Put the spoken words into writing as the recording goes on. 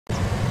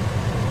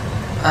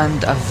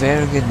And a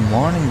very good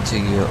morning to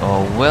you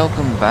all.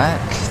 Welcome back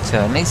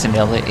to a nice and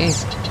early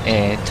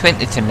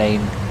 20 to 9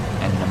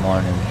 in the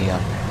morning here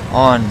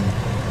on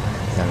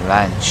the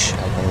ranch.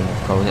 I believe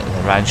I've called it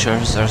the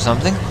Ranchers or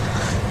something.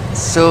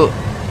 So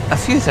a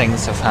few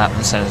things have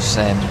happened since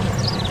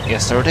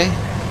yesterday,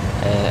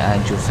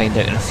 and you'll find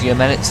out in a few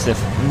minutes. The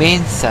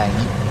main thing,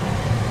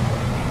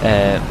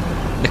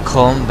 the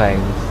combine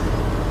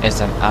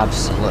is an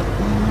absolute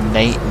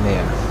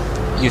nightmare.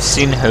 You've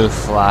seen how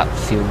flat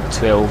field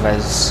 12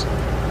 is.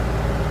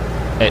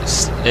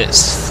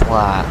 It's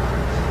flat,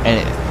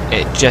 and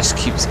it just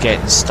keeps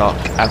getting stuck.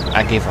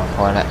 I gave up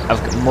on it. I've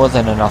got more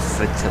than enough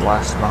food to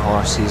last my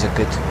horses a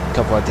good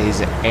couple of days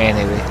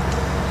anyway,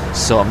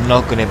 so I'm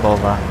not going to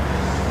bother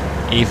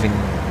even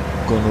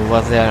going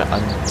over there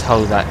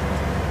until that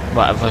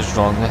whatever's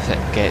wrong with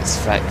it gets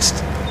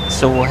fixed.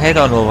 So we'll head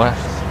on over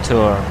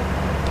to our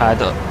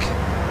paddock.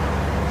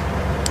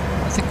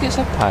 I think it's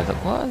a paddock.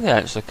 What are they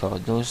actually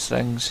called, those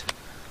things?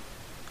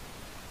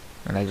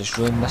 And I just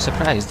ruined my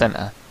surprise, didn't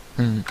I?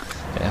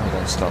 Yeah, hold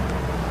on, stop.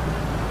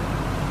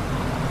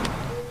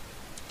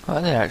 What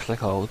are they actually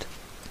called?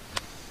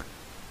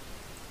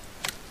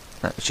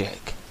 Let's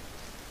check.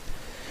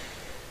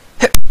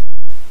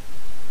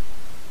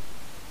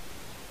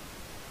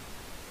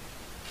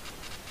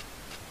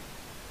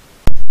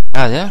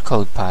 Ah, they are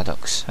called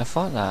paddocks. I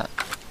thought that.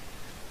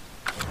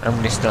 I'm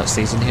going to start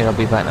season here, I'll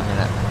be back in a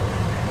minute.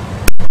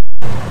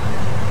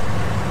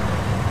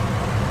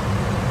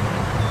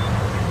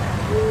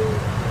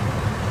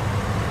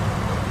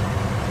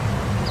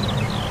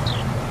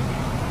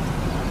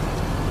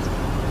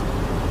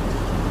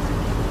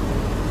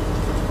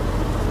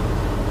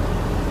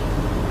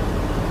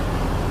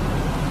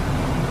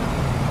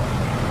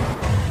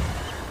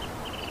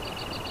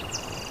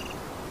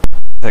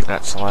 I think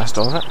that's the last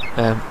of it.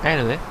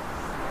 Anyway,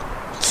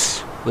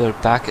 we're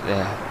back at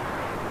the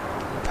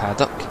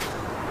paddock,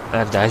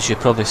 and as you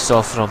probably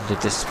saw from the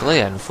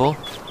display info,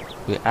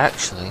 we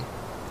actually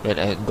went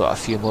out and got a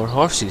few more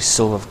horses,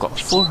 so we've got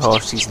 4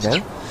 horses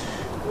now.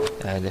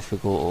 And if we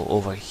go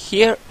over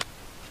here,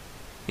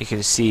 you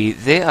can see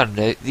they are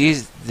now,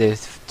 the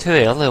 2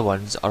 early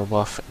ones are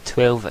worth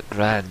 12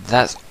 grand.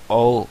 That's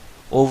all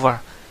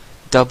over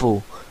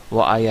double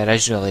what I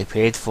originally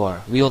paid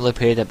for. We only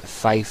paid about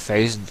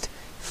 5,000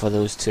 for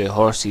those 2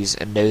 horses,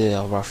 and now they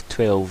are worth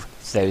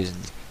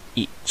 12,000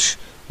 each,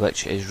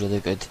 which is really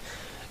good.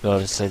 And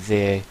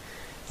obviously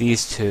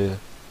these 2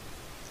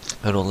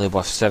 are only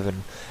worth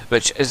 7,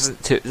 which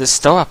isn't there's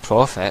still a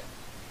profit.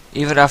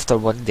 Even after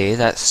one day,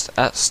 that's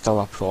still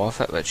a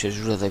profit, which is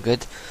really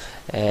good.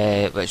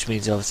 Which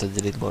means obviously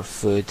they need more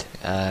food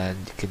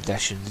and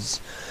conditions.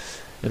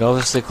 And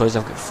obviously because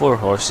I've got 4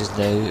 horses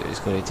now, it's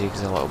going to take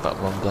us a little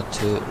bit longer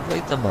to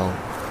ride them all.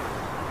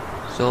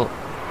 So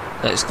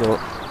let's go.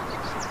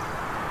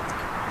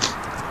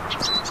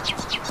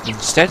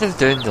 Instead of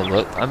doing the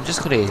loop, I'm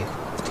just going to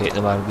take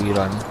them a wee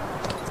run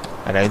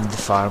around the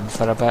farm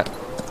for a bit,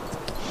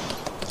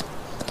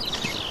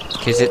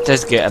 because it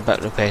does get a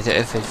bit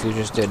repetitive if you're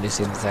just doing the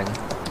same thing.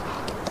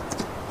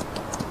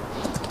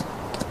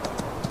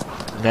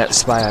 And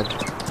that's why I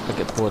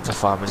get bored of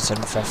farming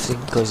Sun 15,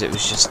 because it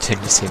was just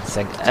doing the same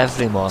thing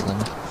every morning.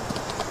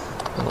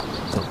 Oh,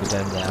 don't go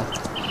down there.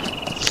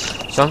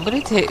 So I'm going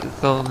to take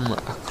them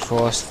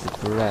across the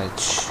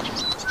bridge.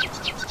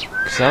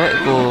 So I want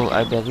to go,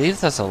 I believe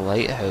there's a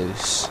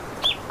lighthouse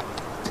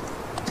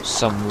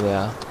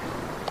somewhere.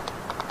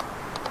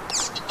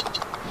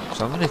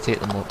 So I'm going to take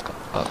them up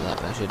that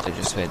bit. I should have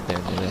just went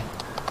down the way.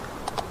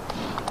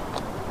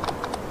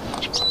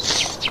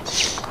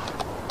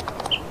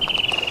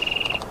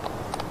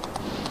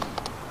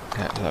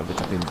 That would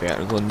have been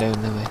better going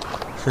down the way.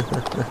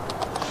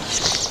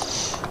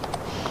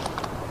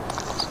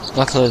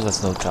 Luckily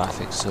there's no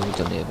traffic, so we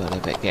don't need to worry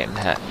about getting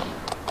hit.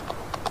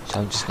 So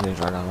I'm just going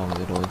to run along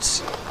the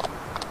roads.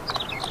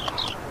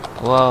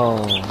 Whoa.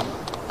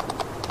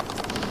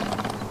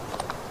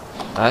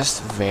 That's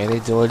very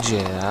dodgy,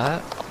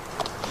 that.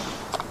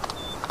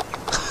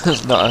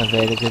 It's not a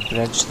very good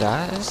bridge,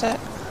 that, is it?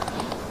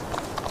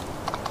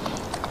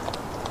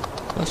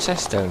 What's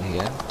this down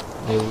here?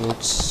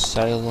 Railroad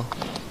silo.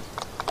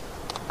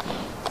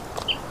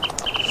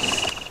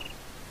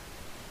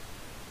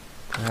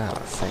 Ah,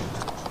 we're fine.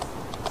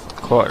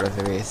 Quarter of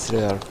the way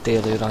through our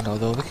daily run,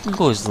 although we can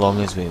go as long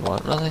as we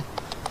want, really.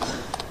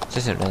 It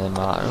doesn't really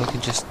matter, we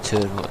can just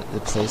tour the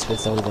place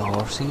with all the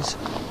horses.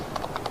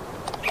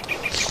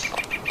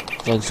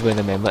 As long as we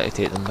remember to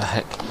take them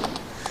back.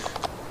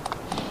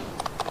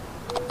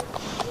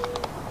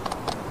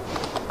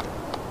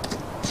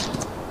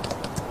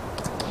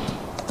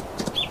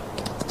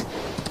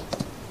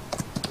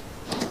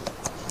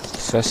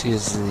 So this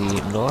is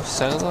the north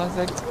silo, I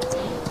think?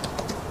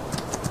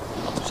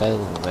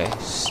 Silo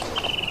west.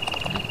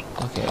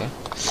 Okay.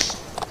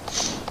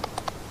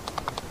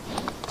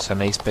 It's a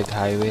nice big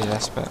highway,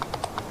 this bit.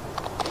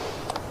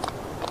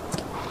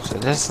 So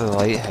this is the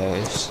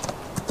lighthouse.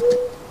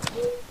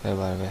 Where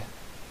were we?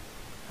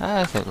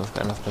 I think we've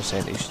got enough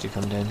percentage to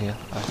come down here.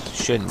 I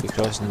shouldn't be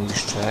crossing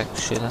these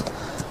tracks, should I?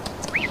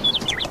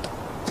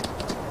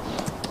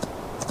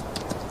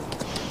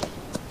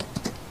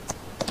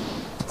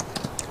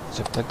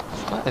 a big...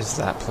 What is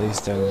that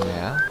place down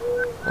there?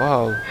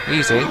 Whoa,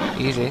 easy,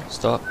 easy,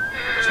 stop,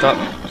 stop,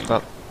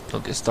 stop,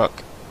 don't get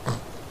stuck.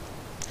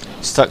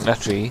 Stuck in a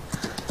tree.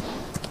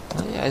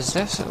 What is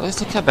this? It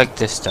looks like a big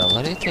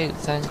distillery type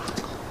thing.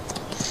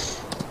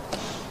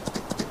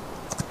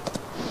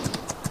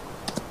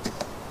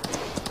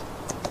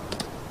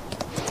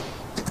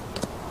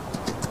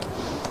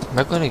 Am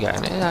I going to get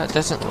into that? It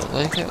doesn't look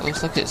like it. It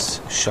looks like it's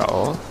shut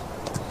off.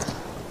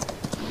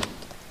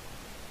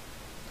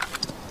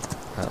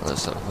 That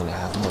looks like we're going to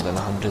have more than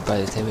 100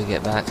 by the time we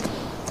get back.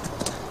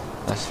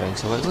 That's fine.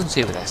 So we'll go and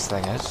see what this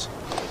thing is.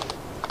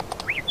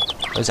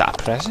 Is that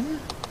a prison?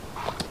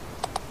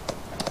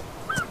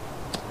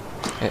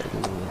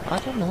 I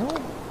don't know.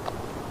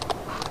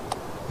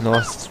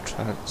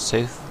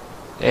 South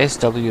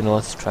SW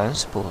North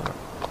Transport.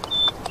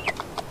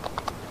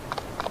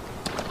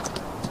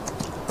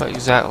 What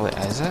exactly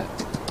is it?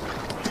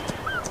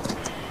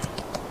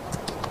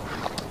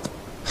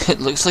 It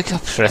looks like a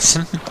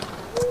prison.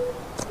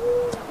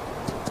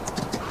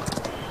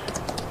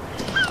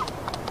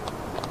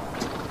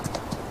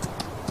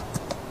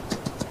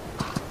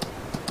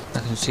 I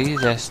can see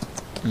this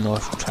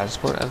North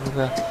Transport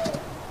everywhere.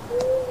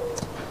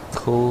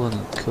 Coal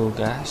and coal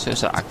gas.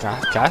 Is it a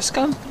gas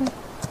company?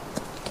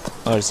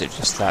 Or is it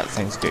just that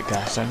thing's got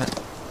gas in it?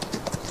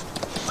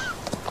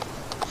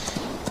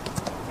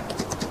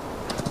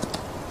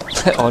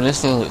 It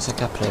honestly looks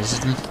like a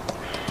prison.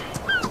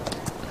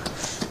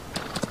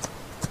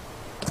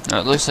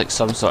 It looks like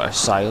some sort of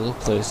silo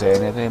place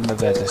anyway,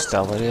 maybe a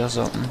distillery or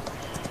something.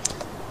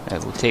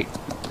 We'll take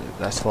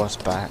this horse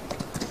back.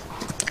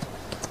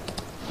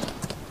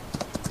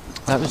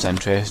 That was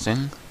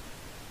interesting.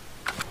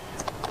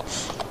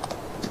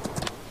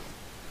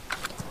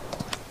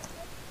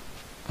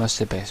 What's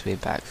the best way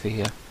back for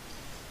here?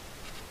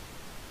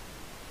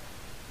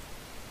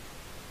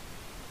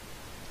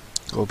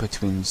 Go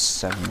between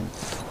 5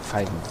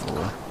 and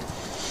 4.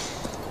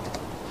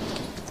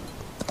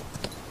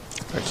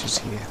 Which is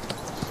here.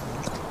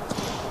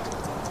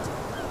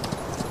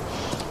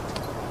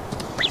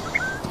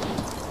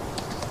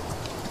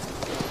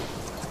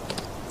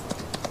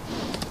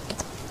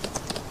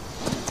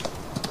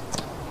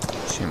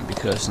 Shouldn't be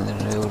crossing the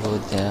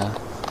railroad there.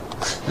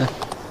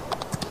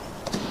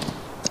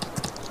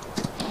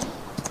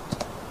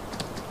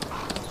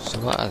 So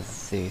what are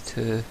they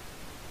two?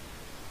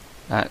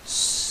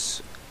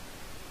 That's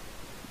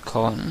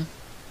cotton,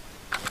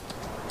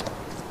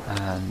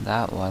 and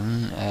that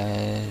one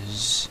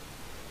is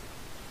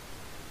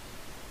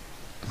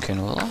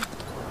canola.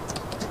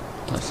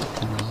 What's a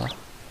canola?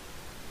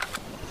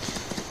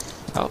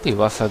 That'll be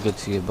worth a good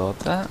few bob,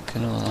 that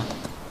canola.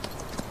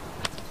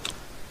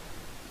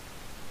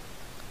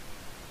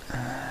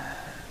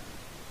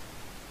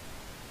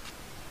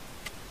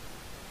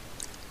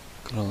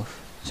 Growth.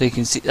 So you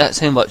can see, that's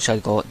how much I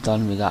got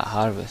done with that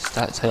harvest.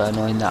 That's how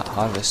annoying that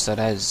harvester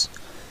is.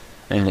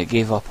 And it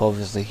gave up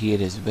obviously here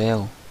as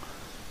well.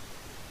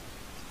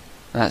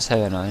 That's how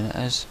annoying it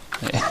is.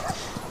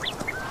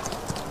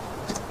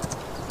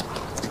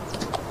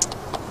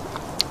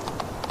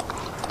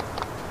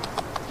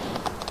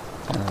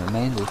 Never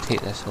mind, we'll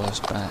take this horse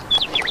back.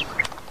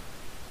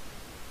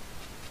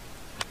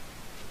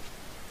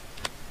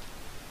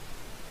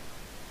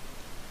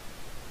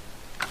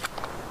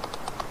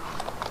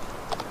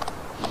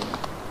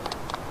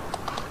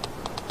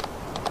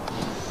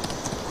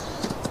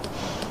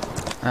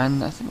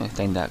 And I think we've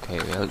done that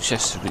quite well. It's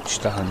just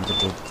reached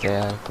 100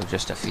 there. We're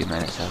just a few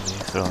minutes away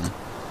from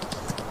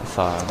the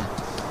farm.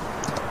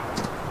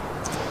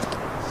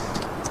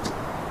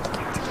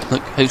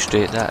 Look how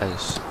straight that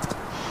is.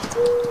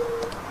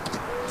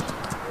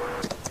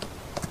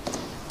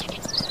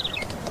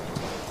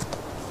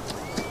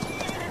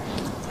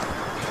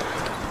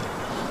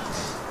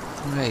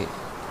 Right,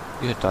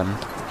 you're done.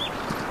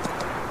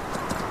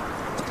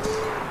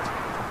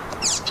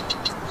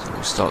 So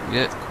we'll stop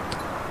you.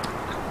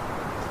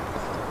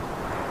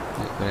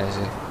 Where is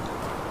he?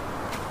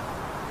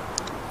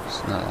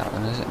 It's not that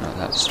one, is it? No,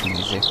 that's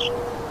Sneezy.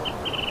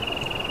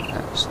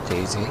 That's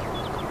Daisy.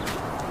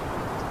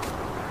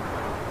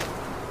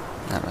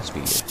 That must be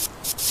you.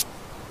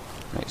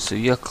 Right, so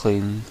you're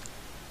clean.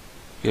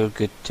 You're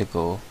good to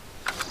go.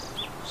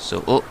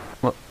 So, oh,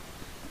 what?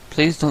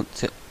 Please don't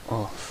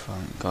oh,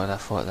 thank God, I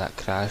thought that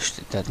crashed.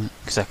 It didn't,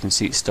 because I can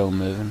see it still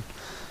moving.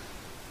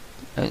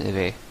 Out of the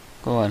way.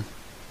 Go on.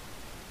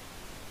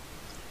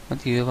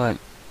 What do you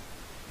want?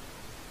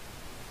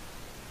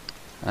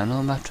 I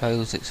know my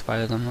trial's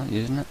expired, I'm not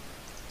using it.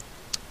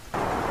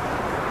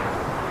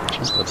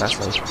 Let's go that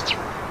way.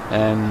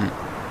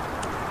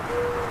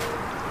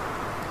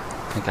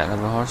 Can I get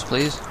another horse,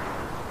 please?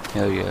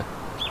 Hell yeah.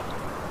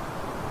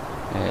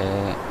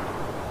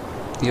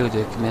 You'll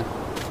do, come here.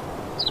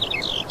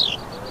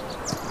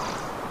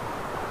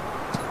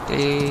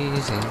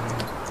 Daisy.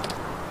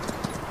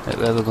 Right,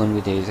 where are we going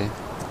with Daisy?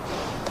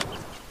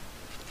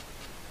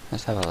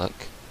 Let's have a look.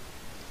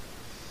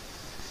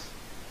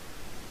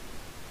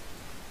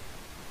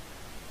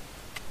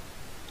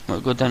 We'll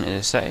go down to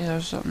the city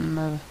or something,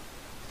 maybe.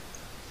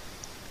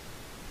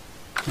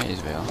 Might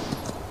as well.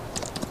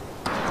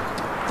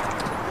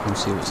 And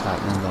see what's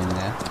happening down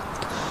there.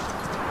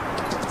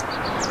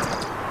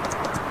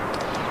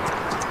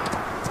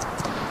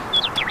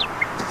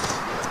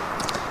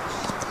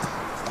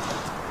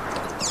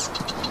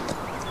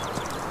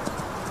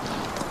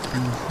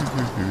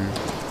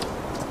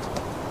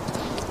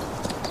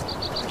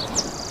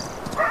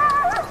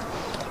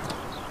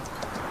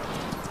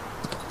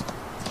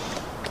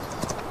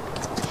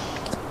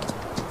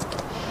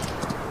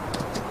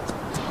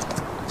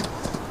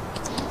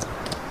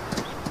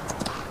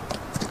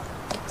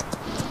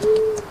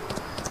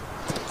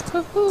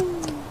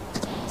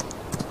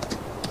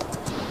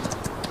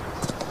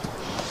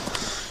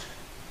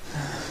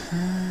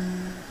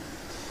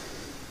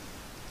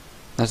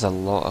 There's a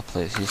lot of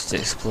places to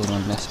explore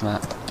on this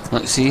map.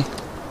 Look, see?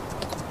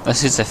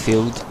 This is a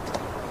field.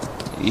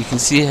 You can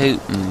see how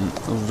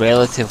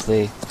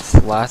relatively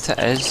flat it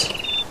is,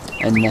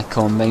 and the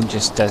combine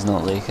just does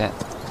not like it.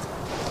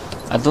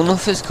 I don't know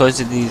if it's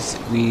because of these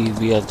wee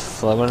weird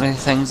flowery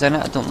things in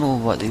it. I don't know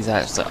what these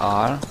actually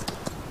are,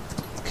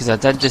 because I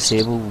did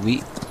disable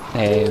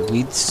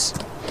weeds,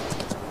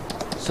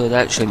 so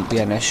that shouldn't be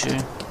an issue.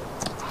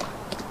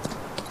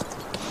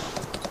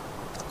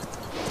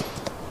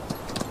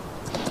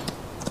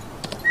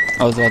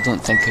 Although I don't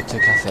think it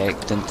took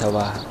effect until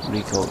I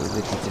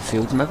recultivated the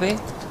field, maybe?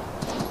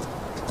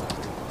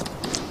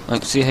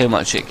 Like, see how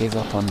much it gave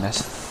up on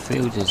this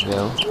field as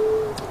well.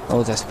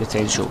 All this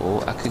potential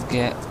oat I could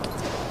get.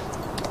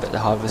 But the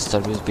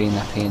harvester was being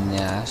a pain in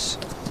the ass.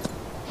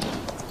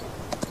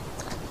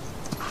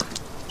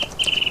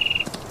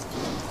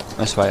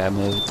 That's why I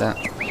moved it.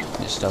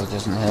 It still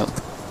doesn't help.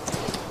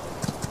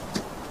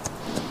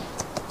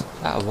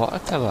 Is that a water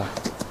tower?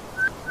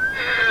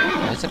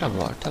 Is there a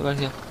water tower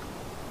here?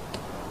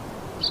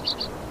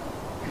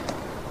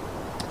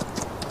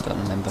 Don't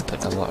remember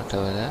putting a water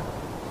tower there.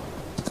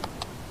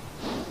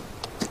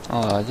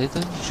 Oh, they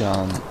don't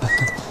jump.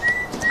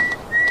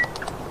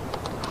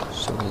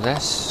 So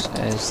this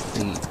is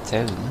the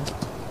town.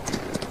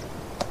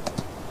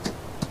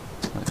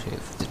 Let's wait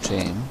for the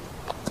train.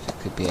 It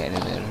could be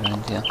anywhere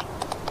around here.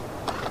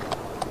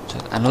 So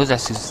I know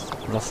this is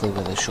roughly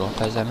where the shop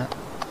is, isn't it?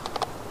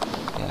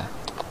 Yeah.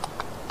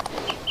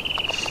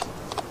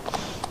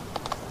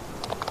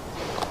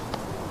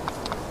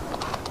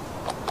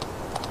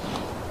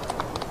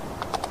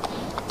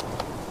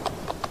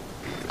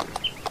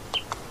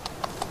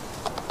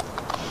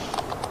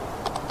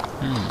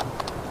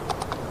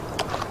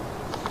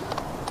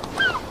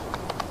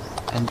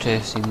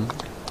 Interesting.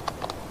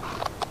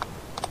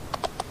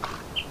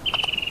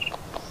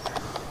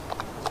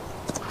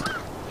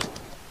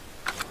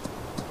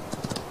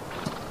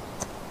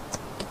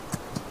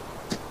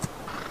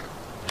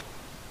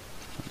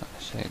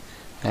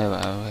 How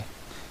are we?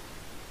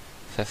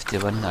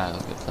 51 now,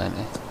 we've got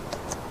plenty.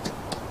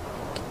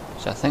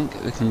 So I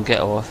think we can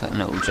get off it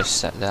and it'll just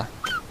sit there.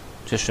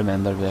 Just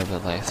remember where we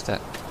left it.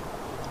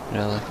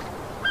 Really.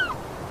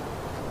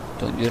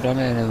 Don't you run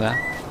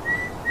anywhere.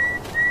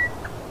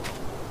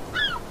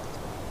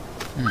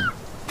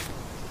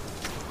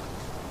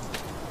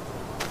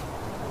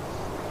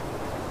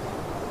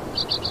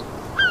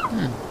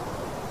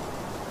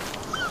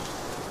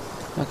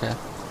 Okay.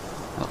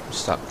 Oh, I'm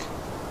stuck.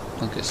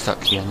 Don't get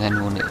stuck here and then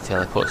we'll need to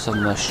teleport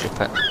somewhere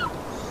stupid.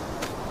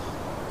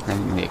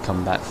 Then we need to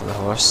come back for the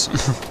horse.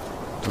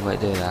 Don't let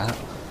do that.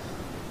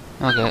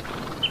 Okay.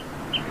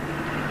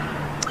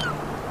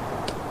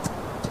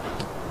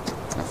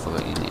 I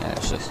forgot you need to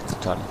actually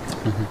turn.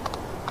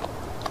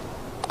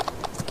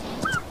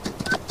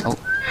 Oh,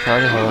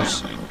 sorry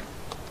horse.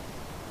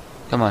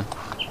 Come on.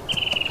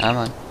 Come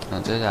on,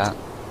 don't do that.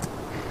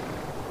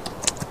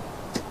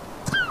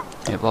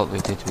 Yeah, what way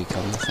did we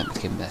come? I think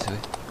we came this way.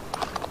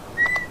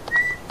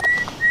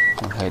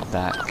 We'll head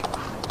back.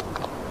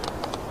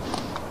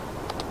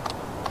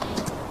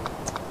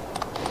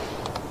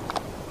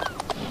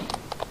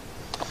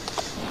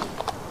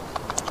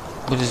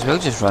 We'll as well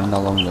just run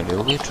along the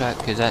railway track,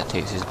 because that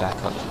takes us back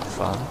up to the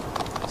farm.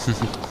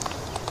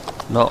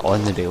 Not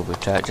on the railway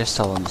track, just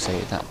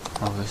alongside it,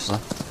 obviously.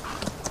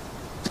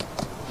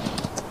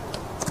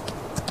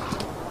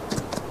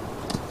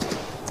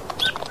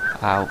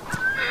 Ow.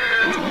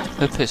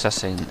 Who puts a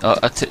sign? Oh,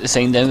 I took the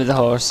sign down with the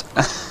horse.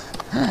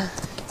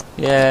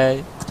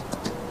 Yay.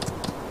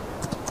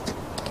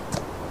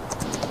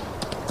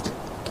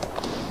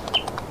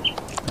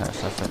 Right,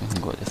 so I think we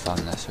can go to the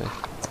farm this way.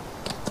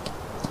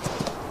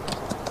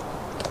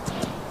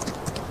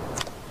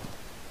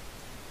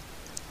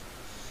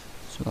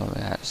 So what are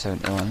we at?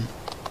 71.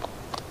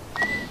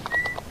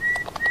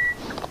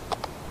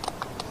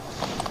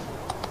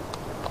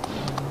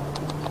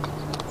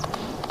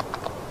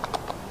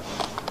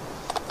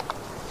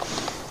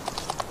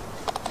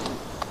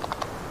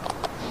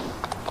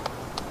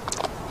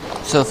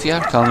 So if you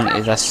are coming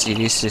to this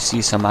series to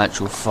see some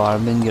actual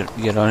farming,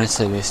 you're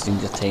honestly wasting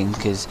your time,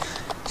 because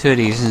two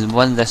reasons.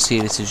 One, this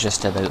series is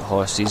just about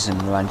horses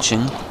and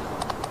ranching,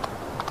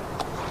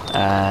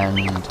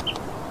 and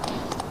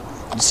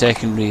the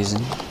second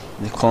reason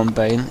The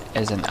combine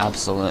is an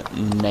absolute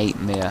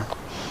nightmare.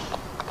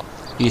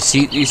 You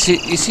see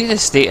the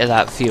state of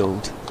that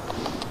field.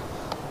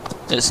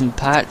 It's in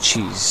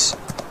patches.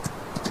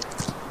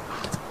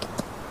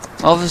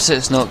 Obviously,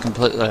 it's not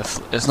completely.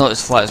 It's not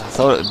as flat as I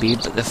thought it would be,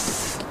 but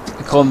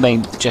the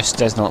combine just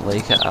does not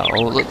like it at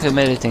all. Look how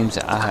many times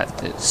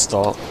it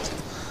stopped.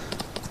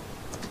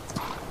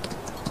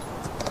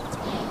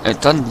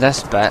 It done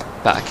this bit,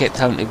 but I kept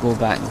having to go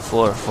back and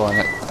forth on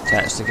it to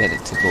actually get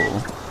it to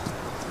go.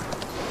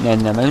 And then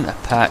the amount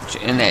of patch,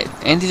 and it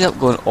ended up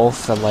going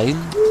off the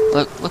line.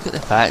 Look at the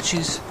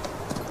patches.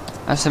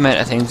 That's the amount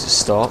of times it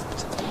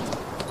stopped.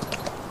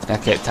 And I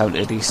kept having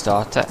to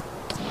restart it.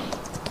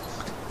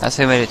 That's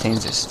how many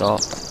times it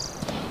stopped.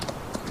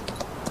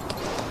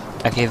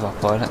 I gave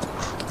up on it.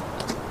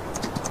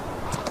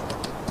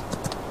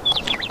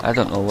 I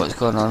don't know what's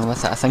going on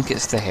with it. I think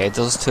it's the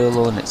header's too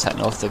low and it's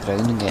hitting off the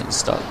ground and getting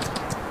stuck.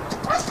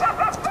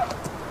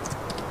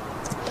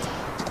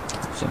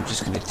 So I'm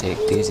just going to take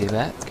Daisy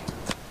back.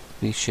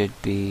 We should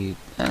be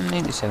at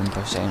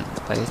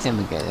 97%. By the time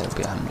we get there it'll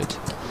be 100.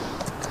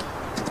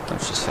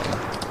 Which is fine.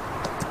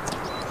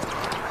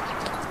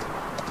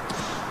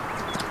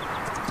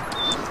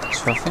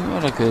 So I think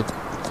we're a good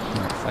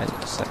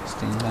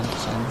 16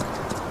 minutes in.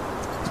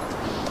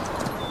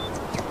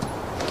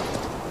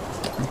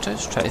 I'm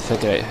just trying to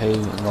figure out how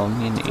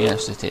long you need to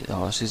actually take the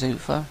horses out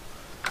for.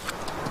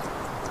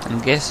 I'm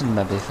guessing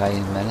maybe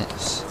 5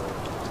 minutes,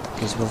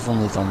 because we've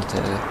only done 2.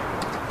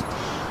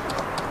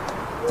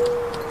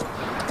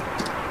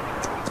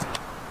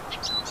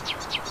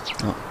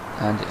 Oh,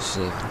 and it's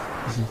saving.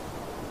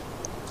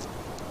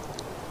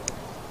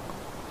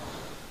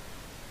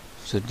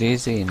 So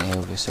Daisy and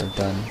Elvis are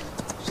done,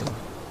 so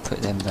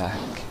put them back.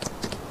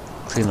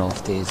 Clean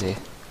off Daisy.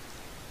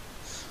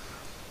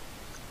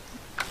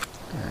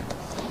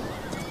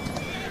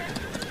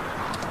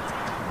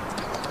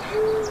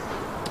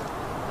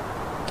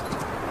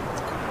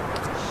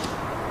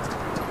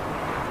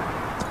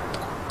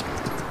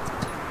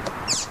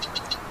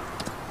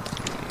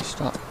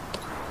 Stop.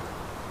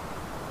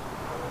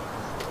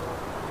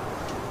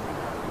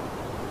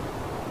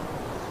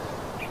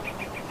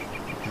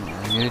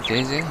 You,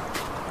 Daisy?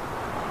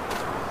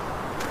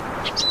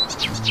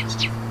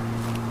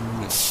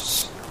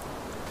 Yes.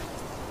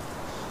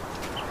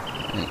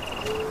 Right.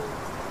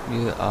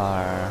 You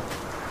are...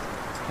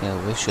 Yeah,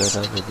 we should have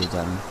already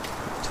done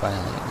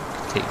Twilight.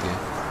 Take you.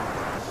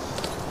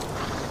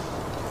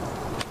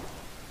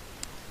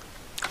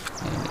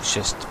 And it's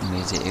just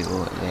Maisie to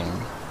go at the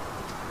end.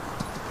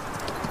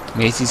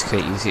 Maisie's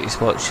quite easy to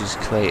spot. She's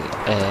quite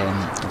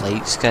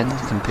light skinned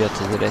compared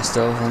to the rest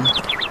of them.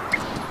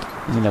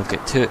 I mean, I've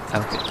got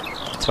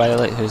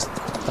Twilight, who's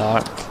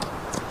dark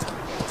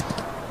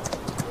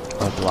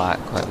or black,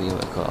 whatever you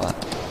want to call it,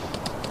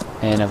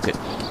 and I've got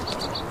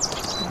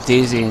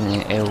Daisy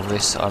and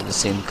Elvis are the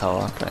same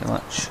colour pretty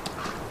much.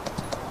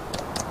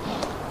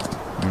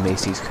 And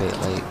Maisie's quite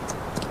light.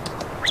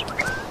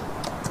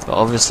 But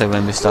obviously,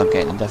 when we start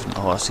getting different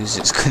horses,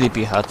 it's going to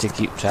be hard to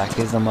keep track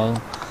of them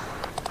all.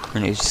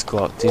 And you just go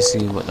up to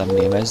see what their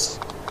name is,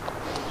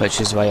 which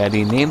is why I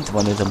renamed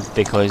one of them,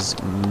 because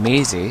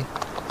Maisie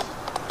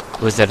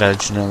was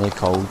originally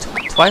called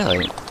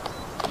Twilight,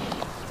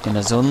 and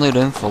there's only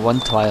room for one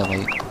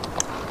Twilight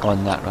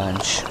on that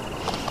ranch.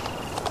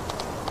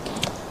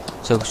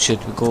 So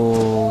should we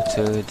go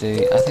to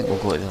the... I think we'll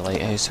go to the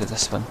lighthouse with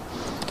this one.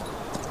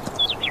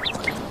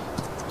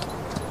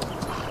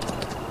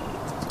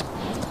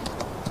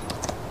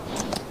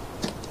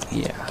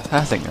 Yeah,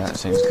 I think that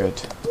sounds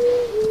good.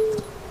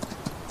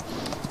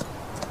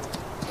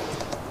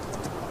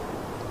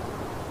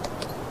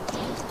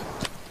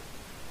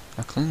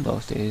 I cleaned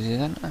off Daisy,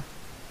 didn't I?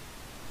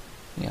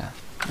 Yeah,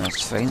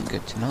 that's fine,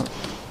 good to know.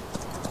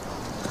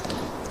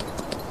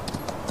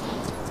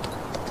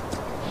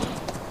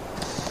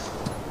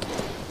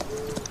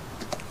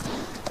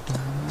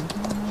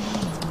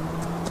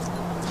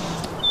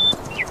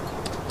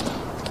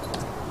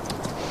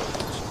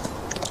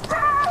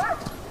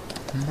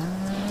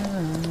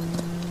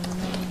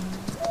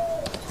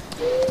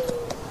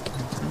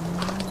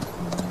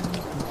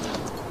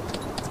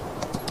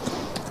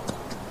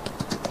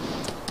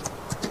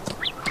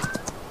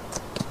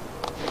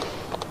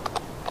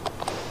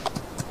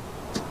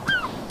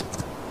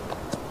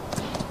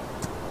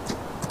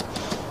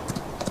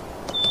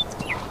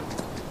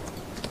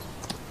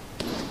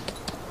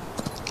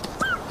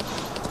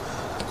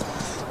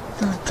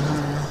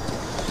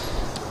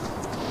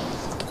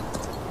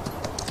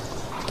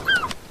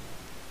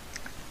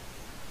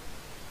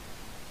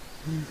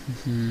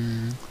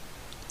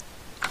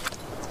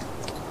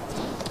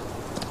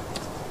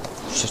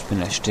 It's just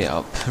been a straight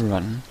up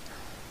run.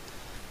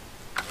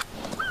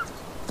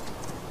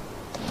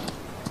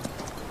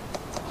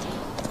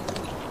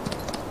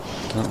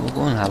 But we'll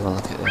go and have a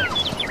look at the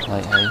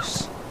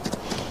lighthouse.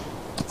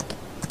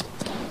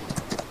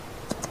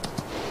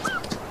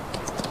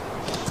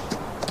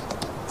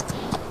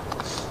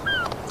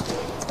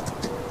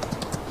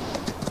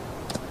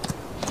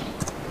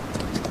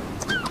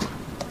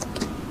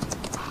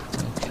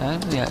 Can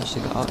we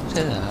actually get up to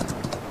that?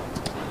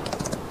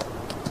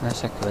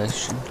 That's a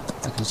question.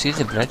 I can see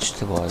the bridge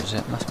towards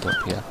it, must be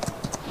up here.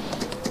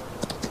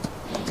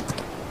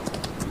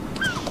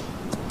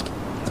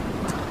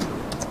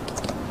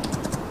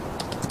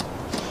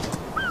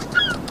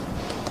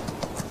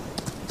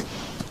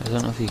 I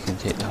don't know if you can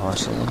take the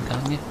horse along,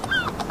 can you?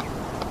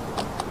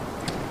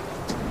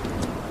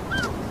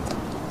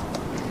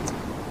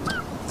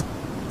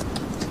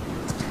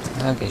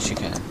 I guess you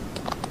can.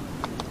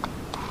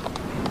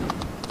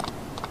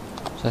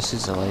 So this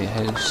is the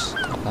lighthouse,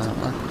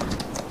 apparently.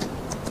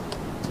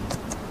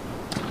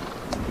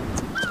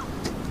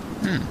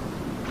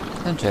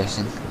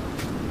 Interesting.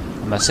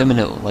 I'm assuming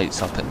it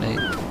lights up at night.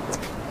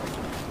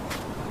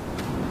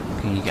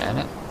 Can you get in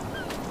it?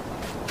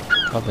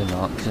 Probably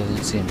not, because I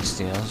didn't see any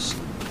stairs.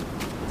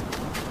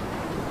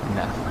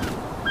 No.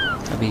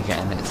 Maybe you get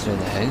in it through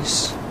the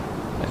house,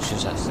 which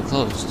is actually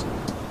closed.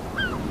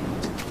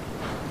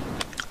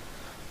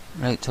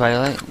 Right,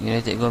 Twilight, you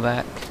ready to go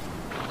back?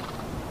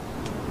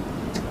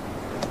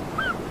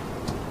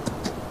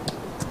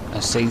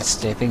 A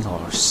sidestepping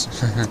horse.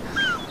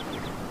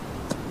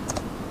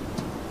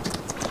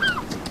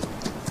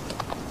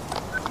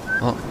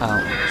 Oh, ow.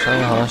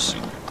 Sorry, horse.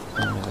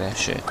 I'm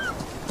reverse it.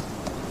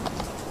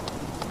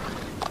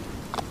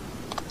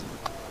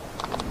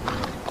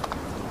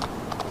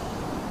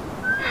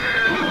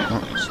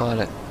 Oh,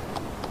 sorry.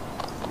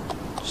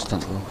 Just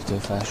don't go too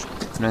fast.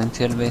 Round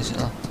here,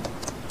 basically.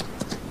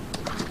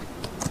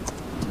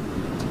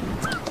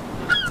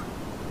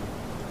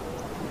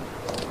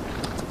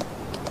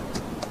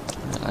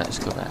 Right, let's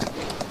go back.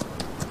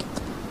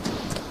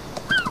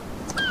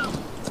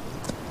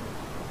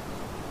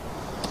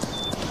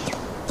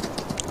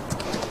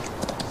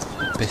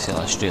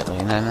 Basically a straight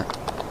line, isn't it?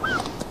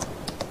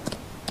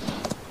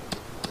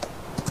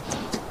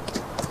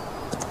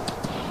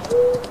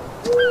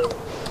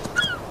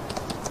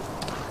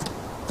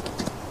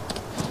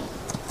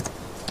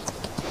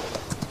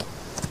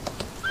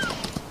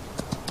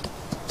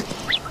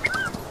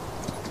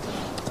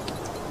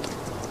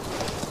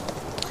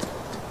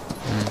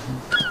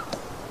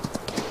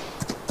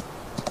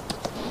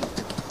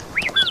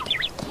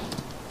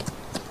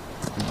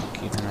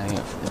 Keep an eye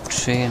out for the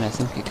train. I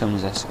think it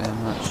comes this way,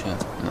 I'm not sure.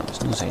 No,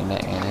 it's no sign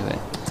that anyway.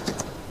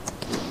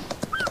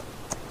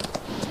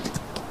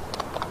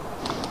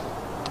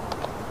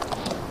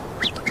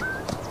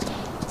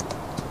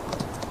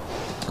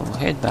 So we'll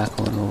head back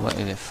on over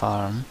to the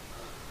farm,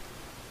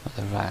 or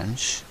the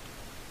ranch,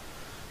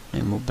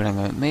 and we'll bring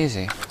out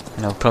Maisie.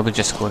 And I'll probably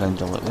just go around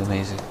a look with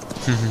Maisie.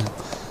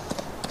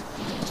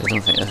 So I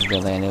don't think there's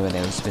really anywhere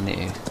else we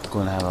need to go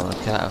and have a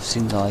look at. I've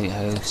seen the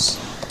lighthouse,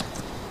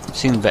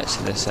 seen bits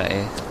of the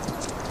city.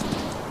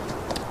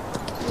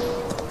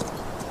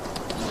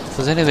 If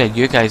there's anywhere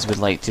you guys would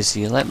like to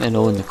see, let me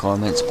know in the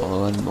comments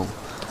below and we'll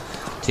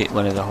take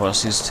one of the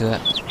horses to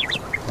it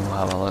and we'll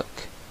have a look.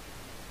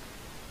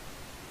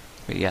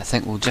 But yeah, I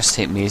think we'll just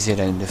take Maisie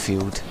around the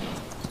field,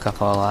 a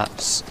couple of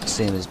laps,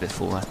 same as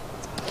before,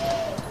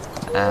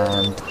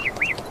 and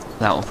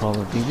that will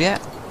probably be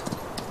it.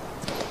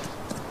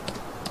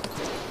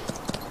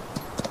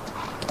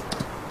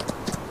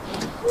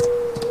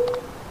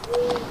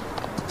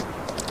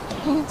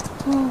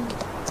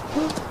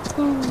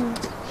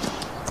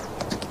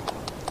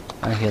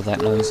 I hear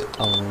that noise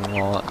a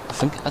lot.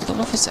 I don't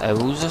know if it's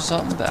owls or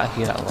something, but I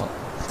hear it a lot.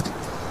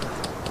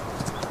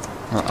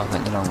 Oh, I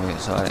went the wrong way,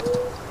 sorry. I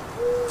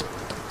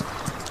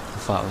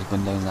thought I was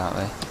going down that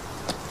way.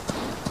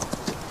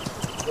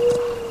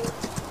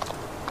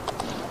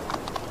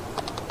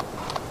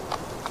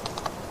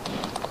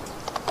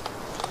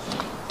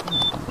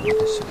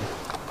 This way.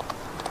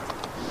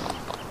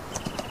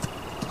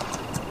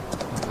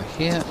 Over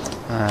here,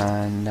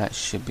 and that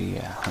should be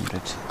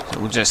 100. So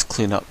we'll just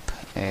clean up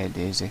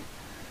Daisy.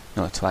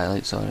 No,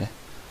 Twilight, sorry.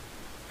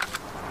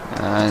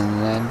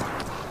 And then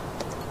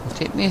we'll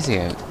take Maisie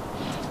out.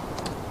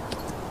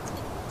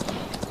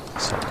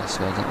 Sort this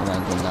way, I don't know why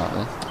I'm going that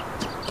way.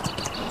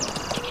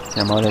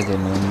 I'm already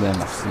knowing where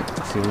my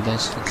field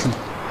is.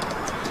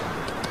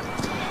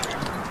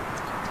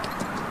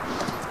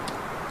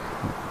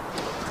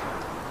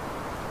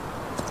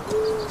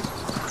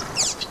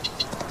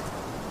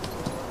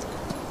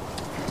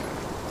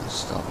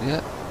 Stop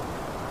yet.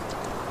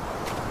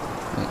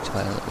 Right,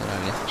 Twilight, where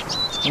are you?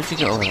 How'd you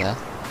get over there?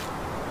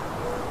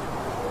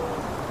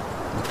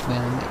 Look,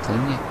 man, I need to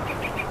clean you.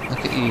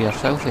 Look at you, you're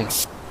filthy.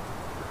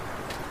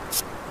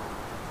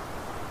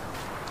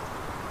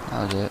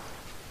 That'll do it.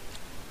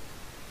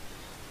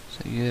 So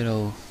you're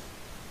all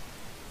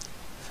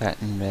fit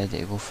and ready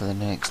to go for the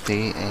next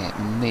day.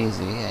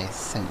 Maisie, I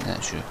think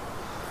that's you.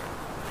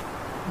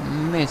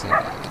 Maisie,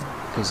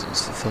 because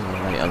it's feeling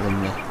lighter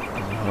than the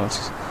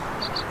horses.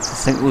 So I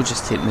think we'll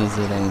just take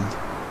Maisie around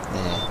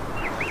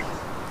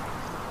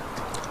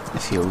the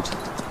field.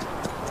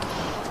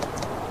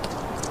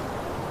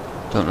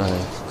 Don't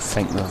really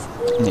think we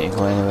need to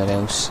go anywhere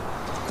else, so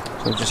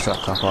we'll just do a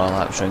couple of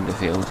laps around the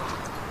field.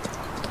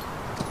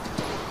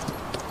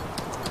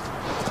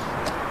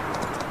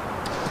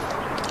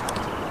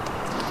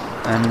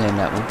 And then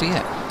that will be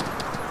it.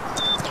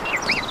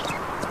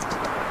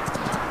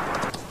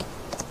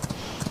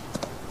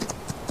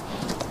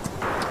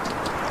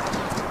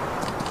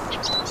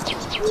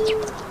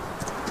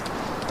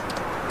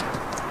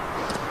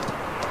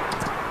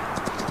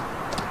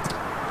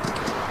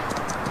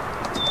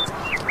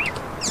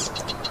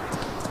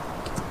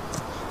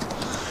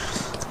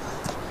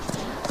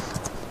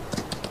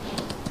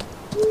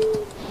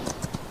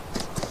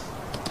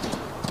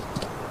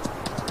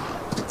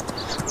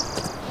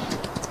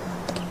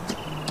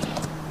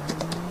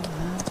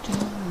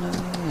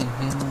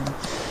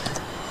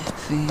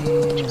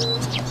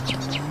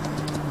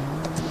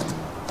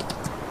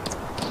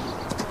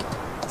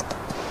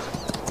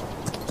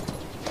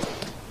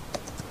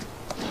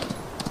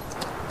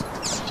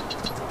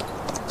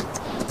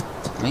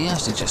 May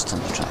have to just turn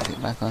the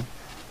traffic back on.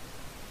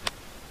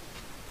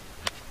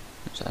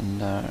 It's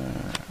under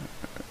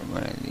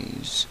one of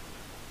these.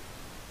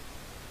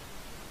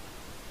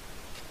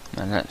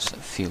 And that's the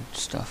field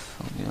stuff.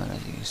 I'll be one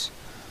of these.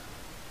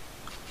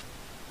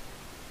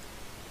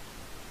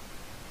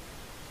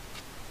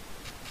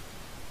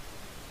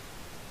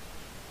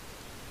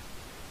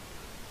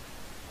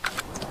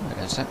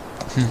 Where is it?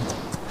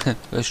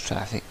 Where's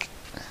traffic?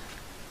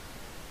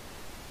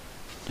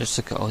 Just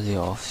look at all the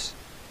offs.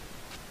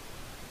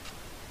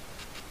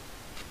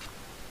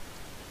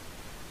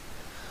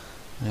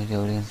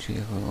 Radio range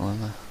vehicle on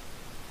there.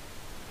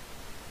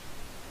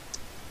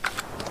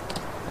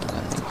 I'm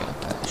gonna make it a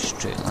bit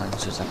straight line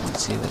so I can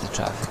see where the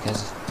traffic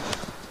is.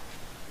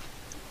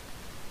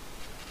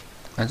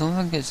 I don't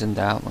think it's in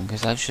that one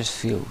because that's just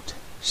field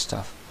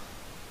stuff.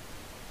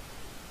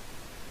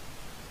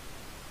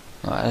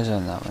 Oh, it is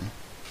in that one.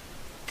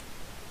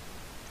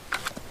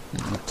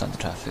 I'll turn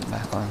traffic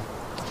back on.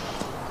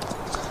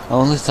 I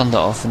only turned it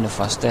off in the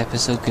first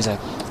episode because I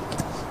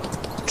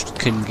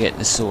couldn't get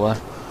the sewer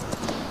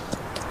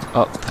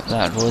up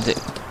that road.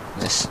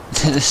 The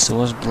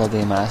sewer's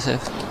bloody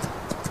massive.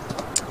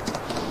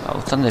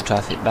 I'll turn the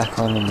traffic back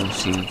on and we'll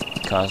see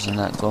cars and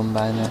that going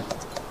by now.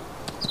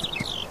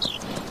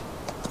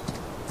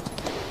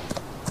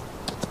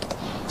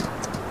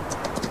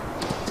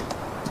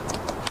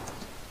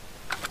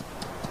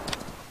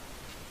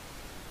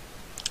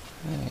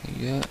 There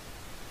you go.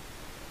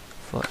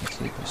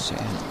 43%.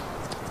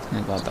 Let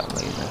me go a bit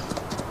wider.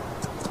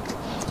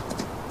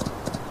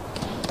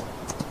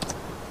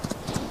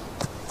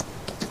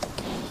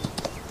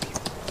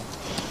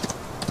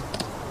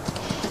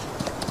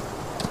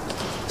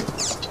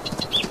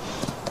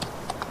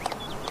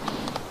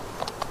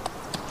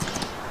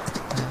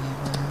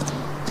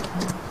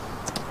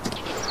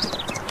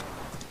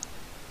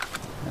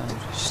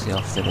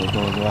 Off the road,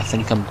 although I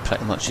think I'm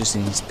pretty much the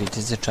same speed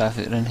as the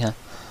traffic around here.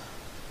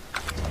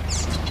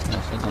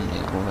 I don't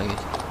need to go wide.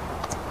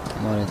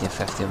 I'm already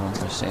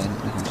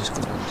 51%, we can just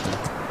go down to...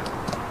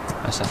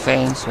 That's a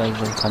fence, right,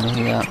 we'll come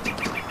here.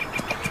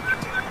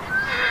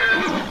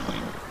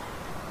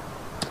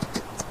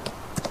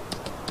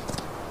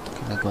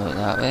 Can I go out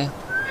that way?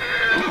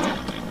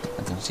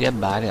 I can see a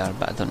barrier,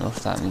 but I don't know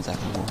if that means I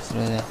can go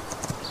through there.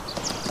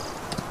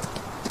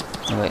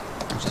 No wait,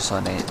 I just saw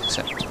an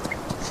exit.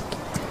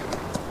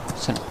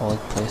 It's an odd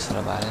place for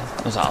a barrier.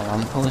 Was that a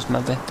lamppost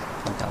maybe? I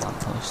think a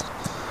lamppost.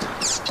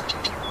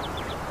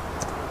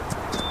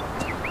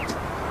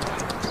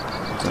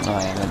 I don't know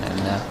why I went in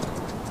there.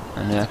 I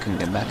knew I couldn't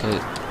get back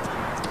out.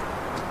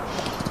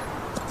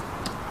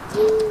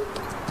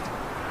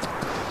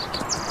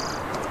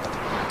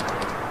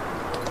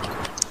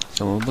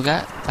 So we'll be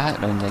back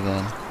round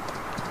again.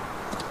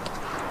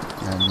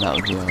 And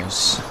that'll be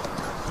us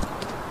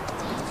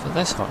for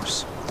this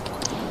horse.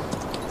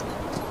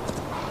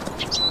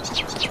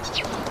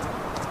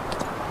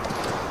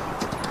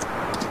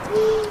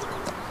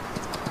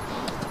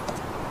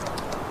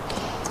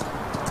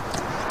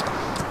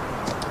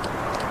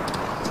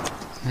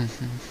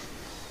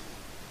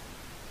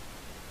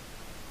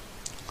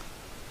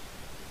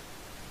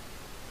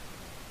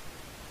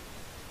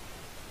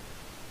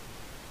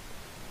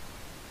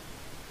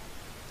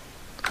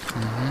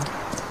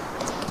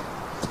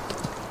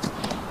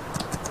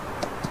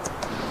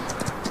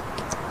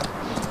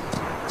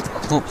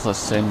 Hopefully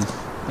soon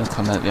they'll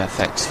come out with a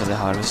fix for the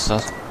harvester,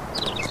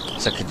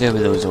 so I could do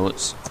with those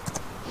oats.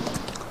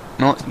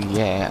 Not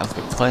yet, I've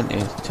got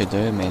plenty to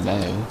do me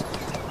now,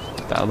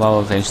 but I will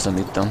eventually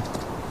need them.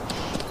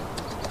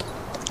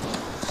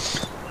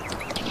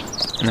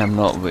 And I'm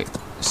not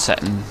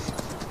sitting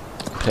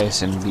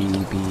pressing B.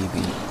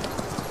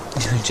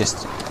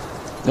 Just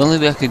the only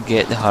way I could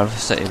get the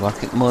harvester to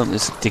work at the moment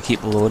is to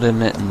keep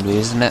lowering it and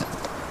raising it.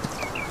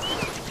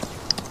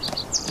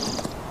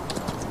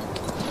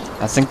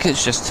 I think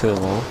it's just too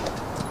low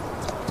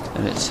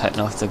and it's hitting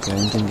off the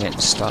ground and getting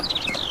stuck.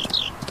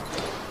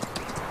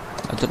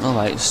 I don't know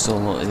why it's so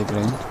low to the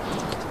ground.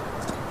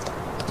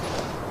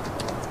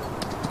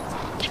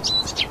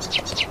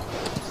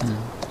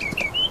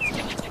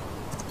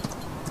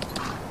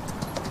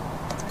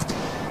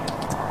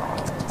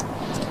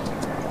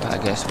 But I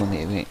guess we'll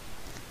need to wait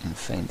and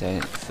find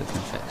out if we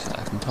can fix it.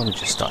 I can probably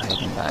just start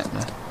heading back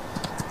now.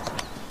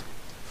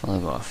 Only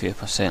got a few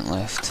percent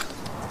left.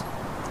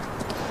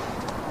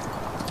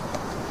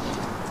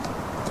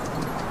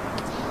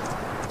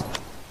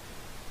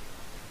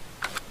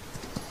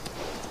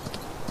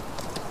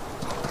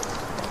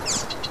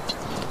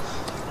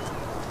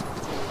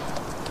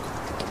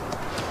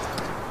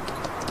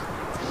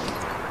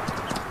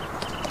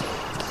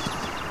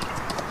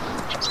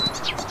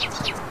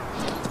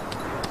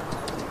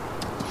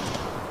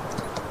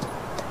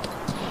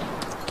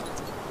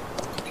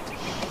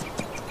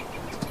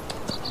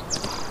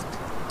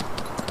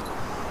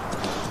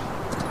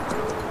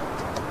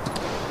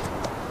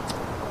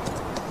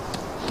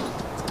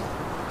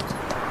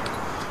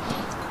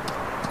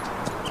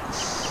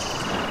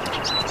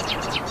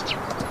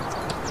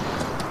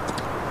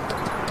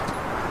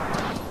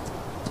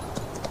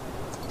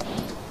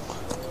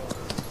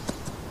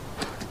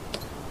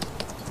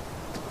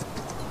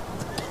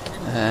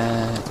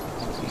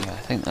 Yeah,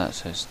 I think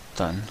that's us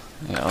done.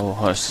 Yeah, all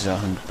horses are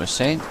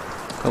 100%.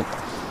 Cool.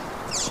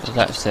 So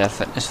that's their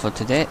fitness for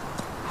today.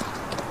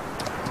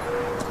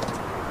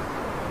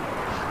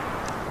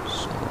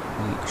 So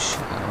we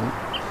shall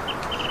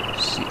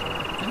see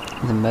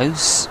the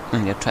mouse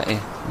when you're trying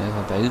to move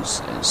about.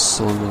 It's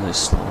so really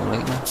slow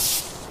right now.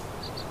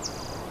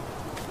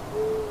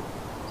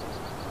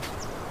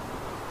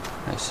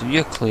 Right, so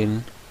you're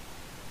clean.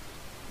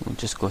 We'll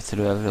just go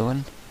through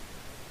everyone.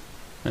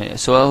 Right,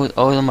 so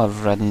all of them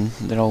I've ridden,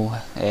 they're all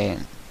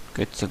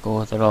good to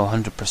go, they're all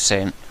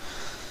 100%.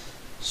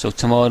 So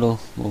tomorrow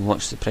we'll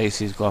watch the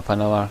prices go up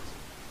another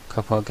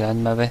couple of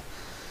grand maybe.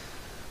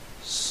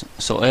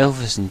 So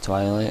Elvis and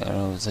Twilight are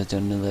obviously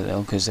doing really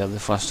well because they're the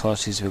first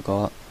horses we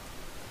got.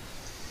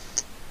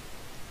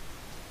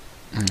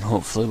 And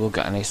hopefully we'll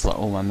get a nice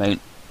little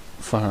amount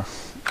for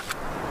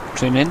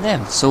training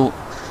them. So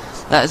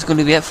that is going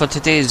to be it for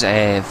today's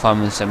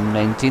Farming Sim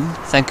 19.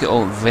 Thank you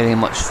all very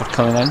much for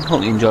coming in,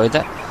 hope you enjoyed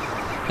it.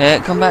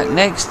 Come back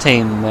next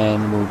time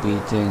when we'll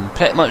be doing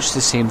pretty much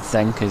the same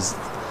thing, because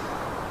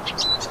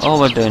all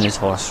we're doing is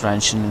horse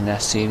ranching in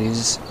this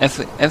series.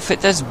 If it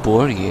does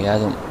bore you, I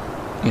don't,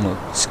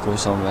 just go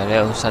somewhere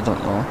else, I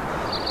don't know.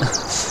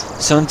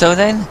 So until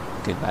then,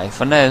 goodbye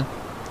for now.